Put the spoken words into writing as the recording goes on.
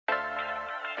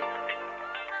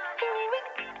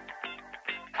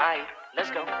Hi,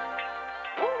 let's go.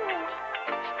 Woo!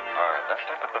 Alright, let's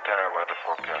take a look at our weather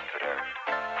forecast today.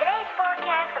 Today's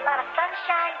forecast, a lot of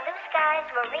sunshine, blue skies,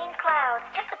 marine clouds.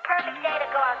 Just a perfect day to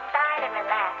go outside and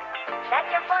relax. That's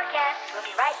your forecast. We'll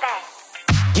be right back.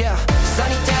 Yeah,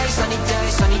 sunny days, sunny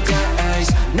days, sunny days.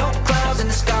 No clouds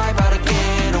in the sky, about to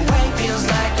get away. Feels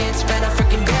like it's been a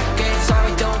freaking decade.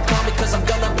 Sorry, don't call me cause I'm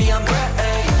gonna be on break.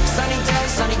 Sunny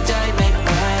day, make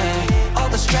way. All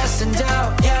the stress and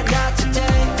doubt, yeah, not today.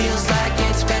 Feels like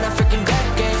it's been a freaking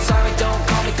decade. Sorry, don't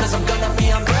call me cause I'm gonna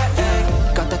be on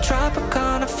break. Got the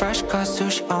Tropicana, fresh cut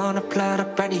sushi on a platter.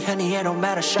 Brandy, honey, it don't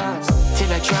matter shots.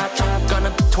 Till I drop,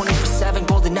 gonna be 24/7,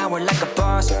 golden hour like a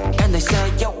boss. And they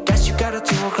say, yo, guess you got a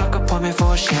 2 o'clock appointment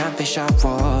for a champagne shot,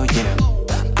 whoa, yeah.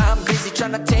 I'm busy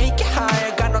trying to take it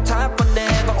higher. Got no time for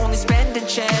never, only spending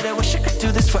cheddar. Wish I could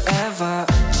do this forever.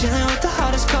 Chilling with the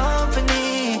hottest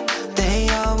company. They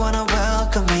all wanna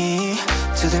welcome me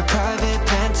to their private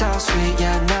penthouse suite.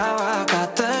 Yeah, now I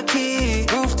got the key.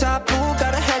 Rooftop pool,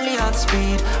 got a heli on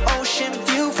speed. Ocean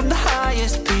view from the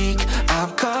highest peak. I'm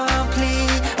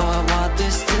complete, oh, I want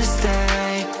this to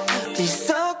stay. Please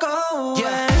don't go away.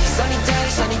 Yeah. Sunny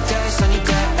days, sunny days, sunny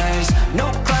days. No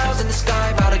clouds in the sky,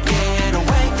 about to get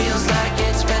away. Feels like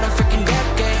it's been a freaking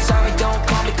decade. Sorry, don't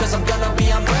call me cause I'm gonna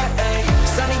be on break.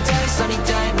 Sunny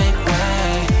day, make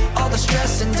way. All the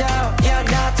stress and doubt, yeah,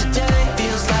 not today.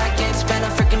 Feels like it's been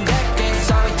a freaking decade.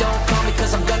 Sorry, don't call me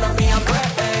cause I'm gonna be on break.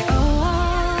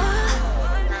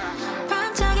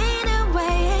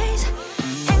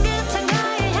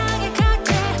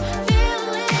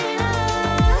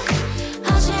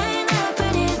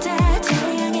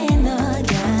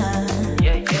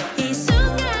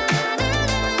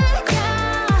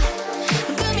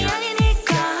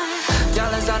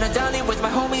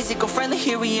 Eco-friendly,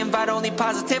 here we invite only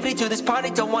positivity to this party.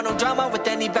 Don't want no drama with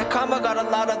any bad karma. Got a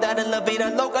lot of that in La Vida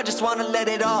Loca, just wanna let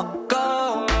it all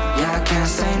go. Yeah, I can't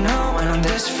say no when I'm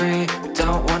this free.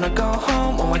 Don't wanna go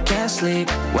home, oh I can't sleep.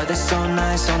 Weather's so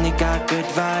nice, only got good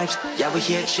vibes. Yeah, we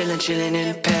here chillin'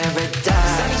 in paradise.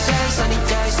 Sunny days, sunny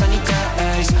days, sunny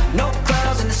days. No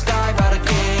clouds in the sky, about to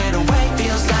get away.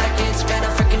 Feels like it's been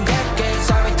a freaking decade.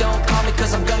 Sorry, don't call me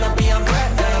cause I'm gonna be on break.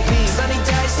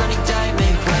 Sunny day,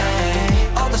 make way.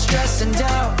 All the stress and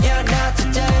doubt, yeah, not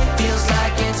today. Feels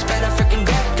like it's been a freaking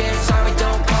decade. Sorry,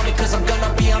 don't call me cause I'm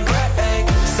gonna be on break.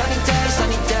 Sunny days,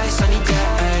 sunny days, sunny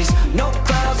days. No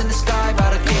clouds in the sky,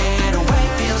 about to get away.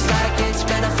 Feels like it's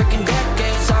been a freaking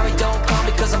decade. Sorry, don't call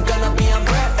me cause I'm gonna be on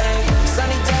break.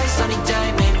 Sunny day,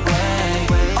 make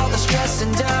way. All the stress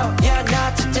and doubt, yeah,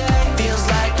 not today. Feels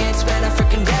like it's been a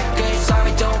freaking decade.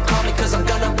 Sorry, don't call me cause I'm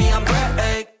gonna be on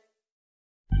break.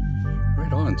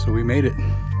 Right on, so we made it.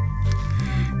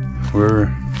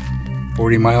 We're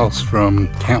 40 miles from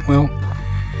Cantwell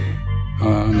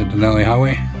on the Denali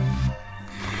Highway.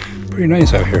 Pretty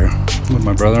nice out here. I'm with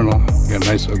my brother-in-law. Got a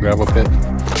nice little gravel pit.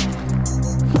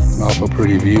 Also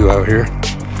pretty view out here.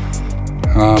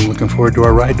 I'm looking forward to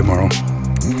our ride tomorrow.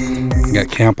 Got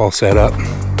camp all set up.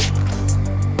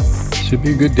 Should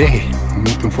be a good day. I'm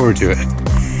looking forward to it.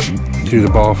 Threw the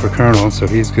ball for Kernel, so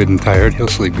he's good and tired. He'll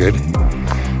sleep good.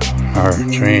 Our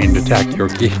trained attack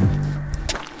Yorkie.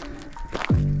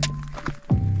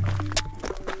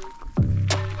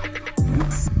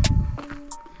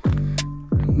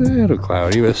 A little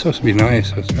cloudy, but it's supposed to be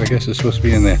nice. I guess it's supposed to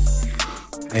be in the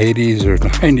 80s or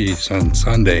 90s on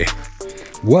Sunday.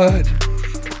 What?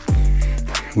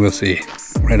 We'll see.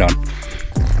 Right on.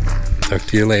 Talk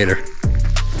to you later.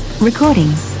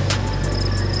 Recording.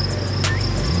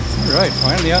 Alright,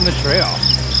 finally on the trail.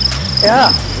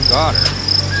 Yeah. We got her.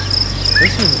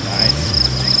 This is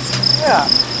nice. Yeah.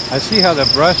 I see how the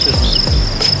brush is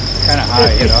kind of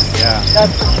high, you know? Yeah.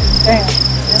 That's what she's saying.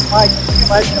 You might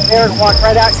the bear walk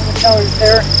right out, you can tell he's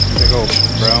there. Big old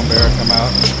brown bear come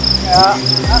out. Yeah.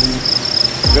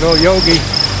 Good old Yogi.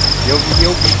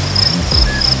 Yogi.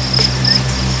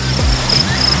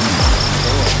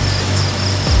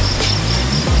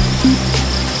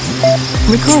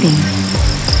 Recording.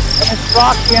 And it's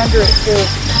rocky under it too.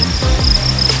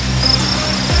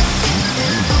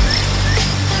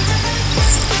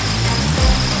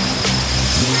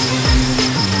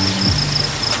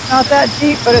 Not that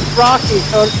deep, but it's rocky,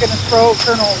 so it's going to throw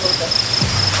Kernel a little bit.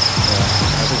 Yeah,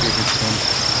 I think you can swim.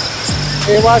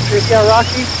 Hey, watch her. See how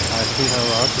rocky? I see how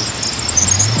rocky.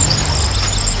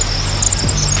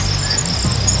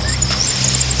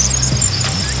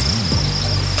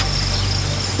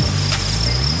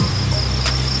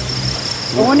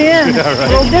 Going in. Yeah,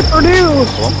 right. Little dipper-doo.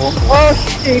 Womp. Oh,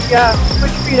 she's deep, yeah.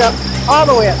 Push your feet up. All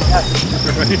the way up. Yes.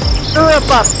 Stir up.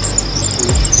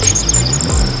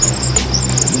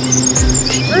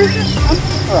 Where's this?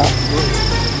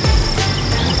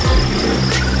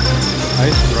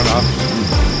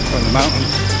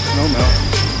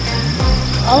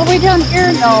 way down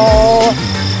here? No.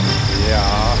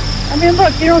 Yeah. I mean,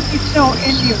 look, you don't see snow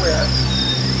anywhere.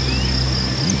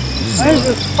 There's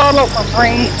this puddle from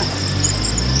rain.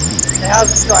 It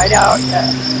hasn't dried out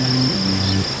yet.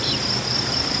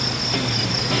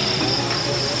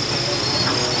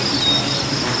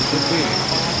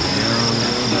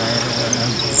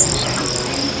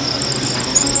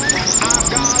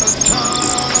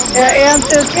 Yeah, Ann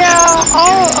says, yeah,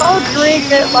 I'll drink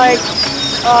it like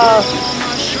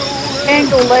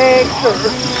Tango Lakes or,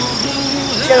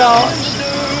 you know,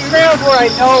 trails where I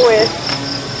know it.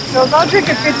 So I'll drink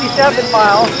a 57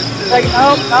 mile. Like,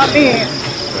 nope, not me.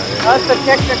 That's a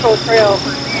technical trail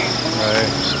for me.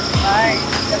 Right.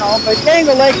 You know, but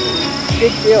Tango Lakes is a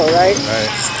big deal, right?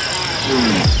 Right.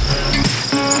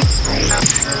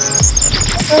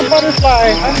 Oh,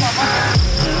 butterfly.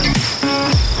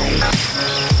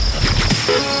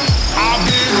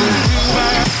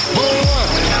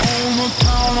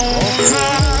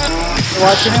 You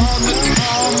watching him?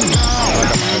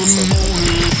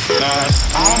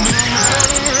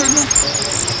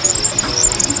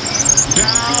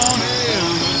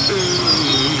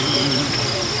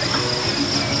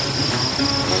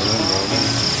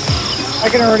 I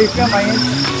can already feel my engine.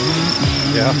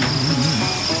 Yeah.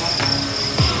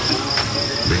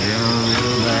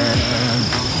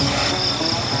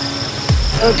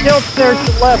 So it tilts there to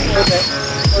the left a little bit,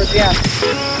 towards the end.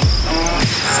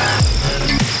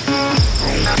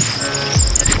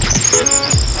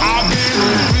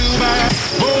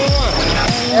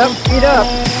 Yep, speed up.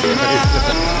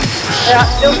 Yeah,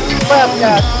 tilt to the left,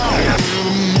 guys.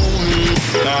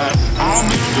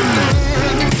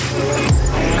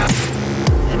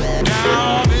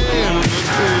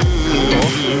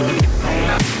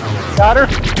 Got her?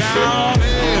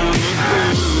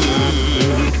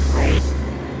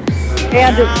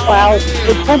 And it's clouds.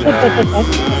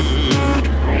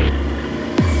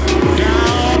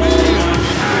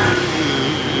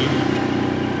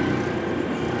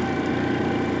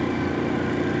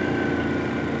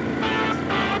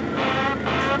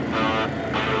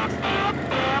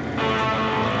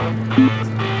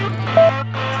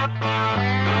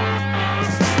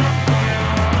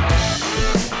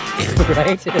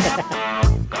 Right?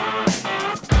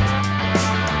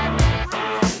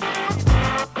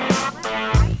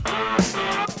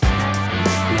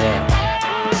 Yeah.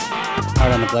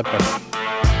 Hard on the blood pressure.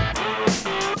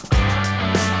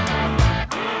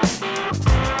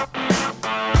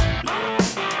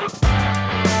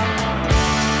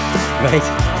 Right?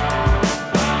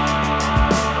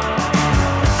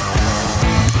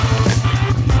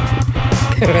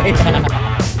 Right?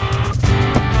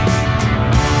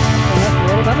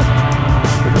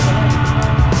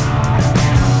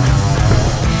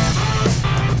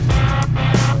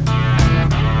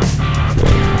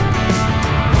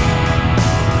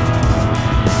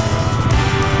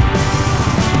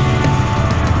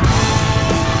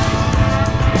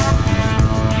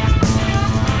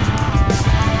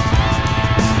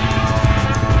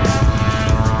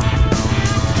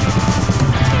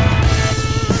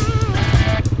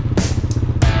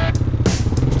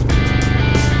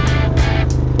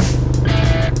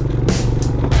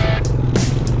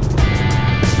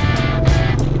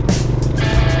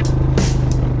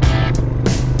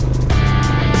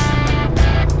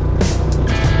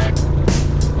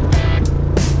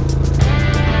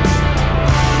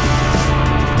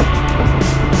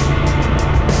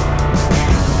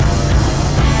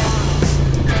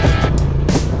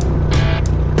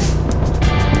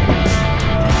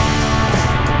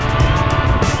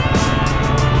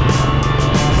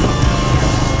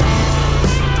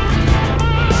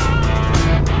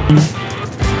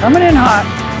 Coming in hot.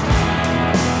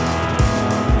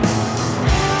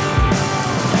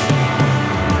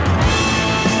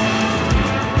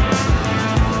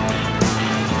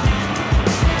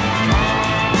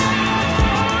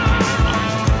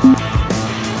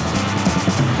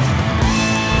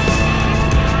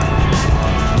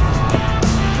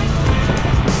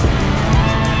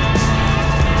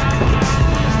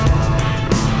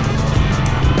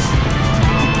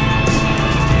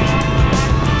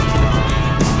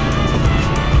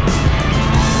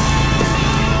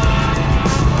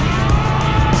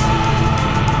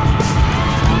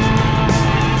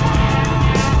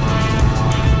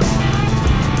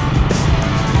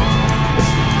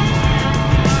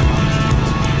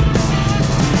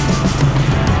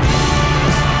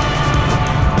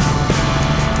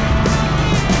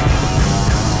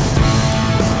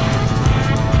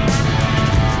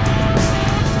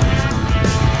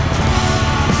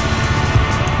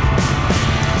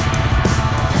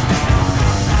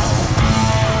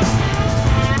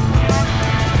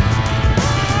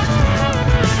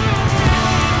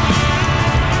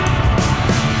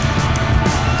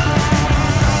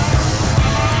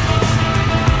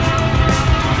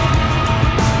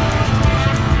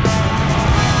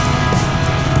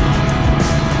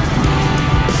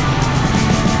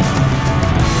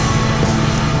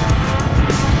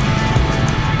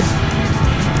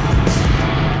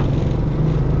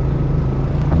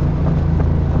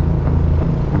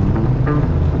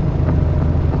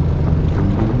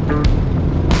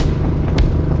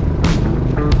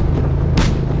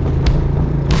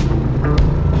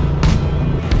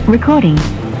 Recording.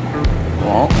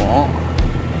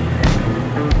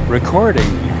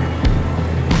 Recording.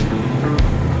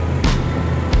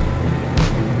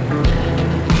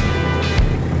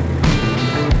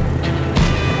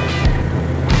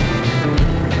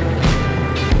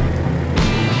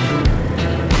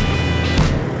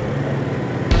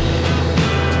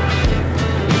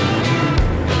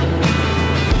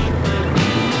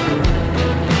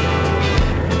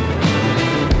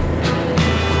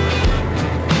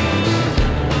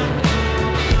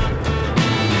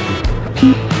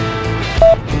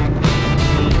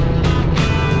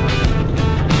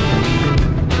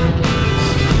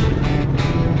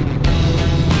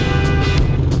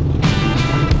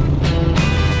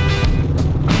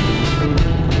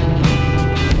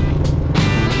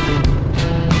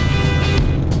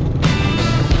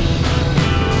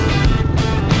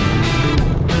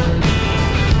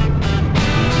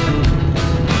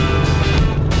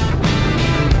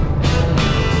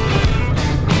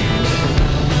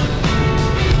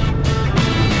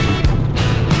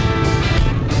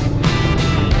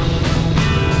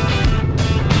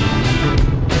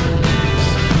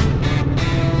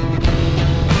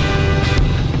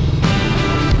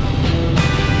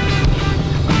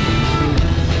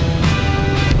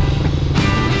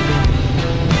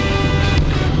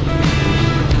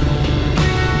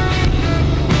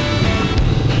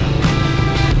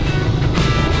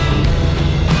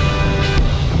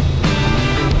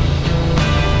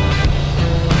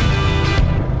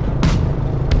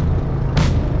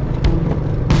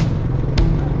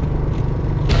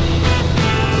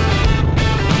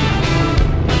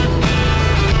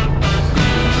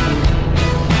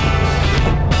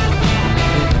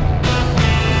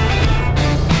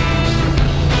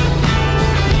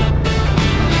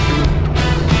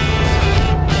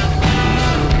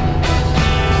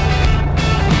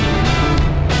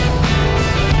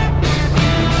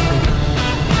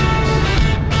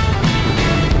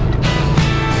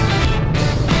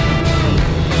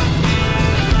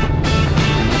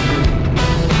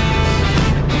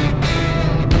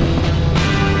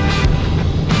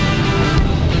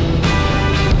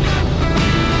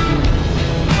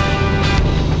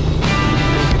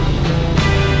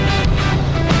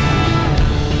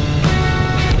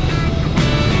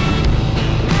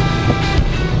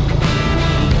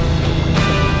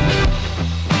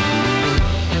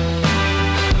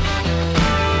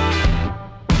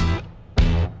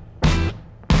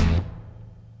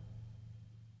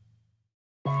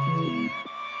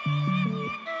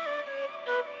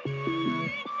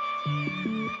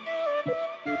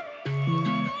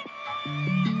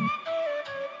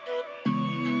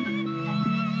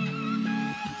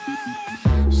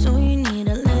 So you need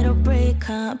a little break,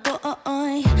 huh?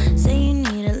 Boy, say you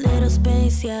need a little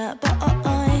space, yeah.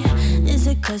 Boy, is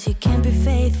it 'cause you can't be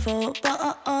faithful?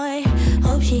 Boy,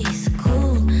 hope she's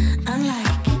cool,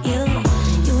 unlike you.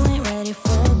 You ain't ready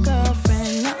for a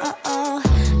girlfriend, no.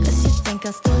 'Cause you think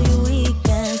I'll steal your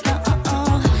weekends, no.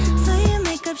 So you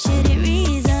make up shitty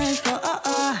reasons for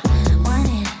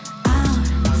wanting out.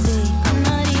 See, I'm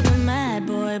not even mad,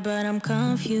 boy, but I'm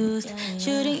confused.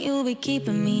 Shouldn't you be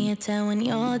keeping me at 10 when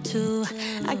you're 2?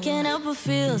 I can't help but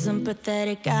feel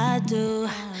sympathetic, I do.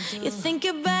 You think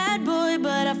you're bad, boy,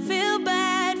 but I feel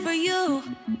bad for you.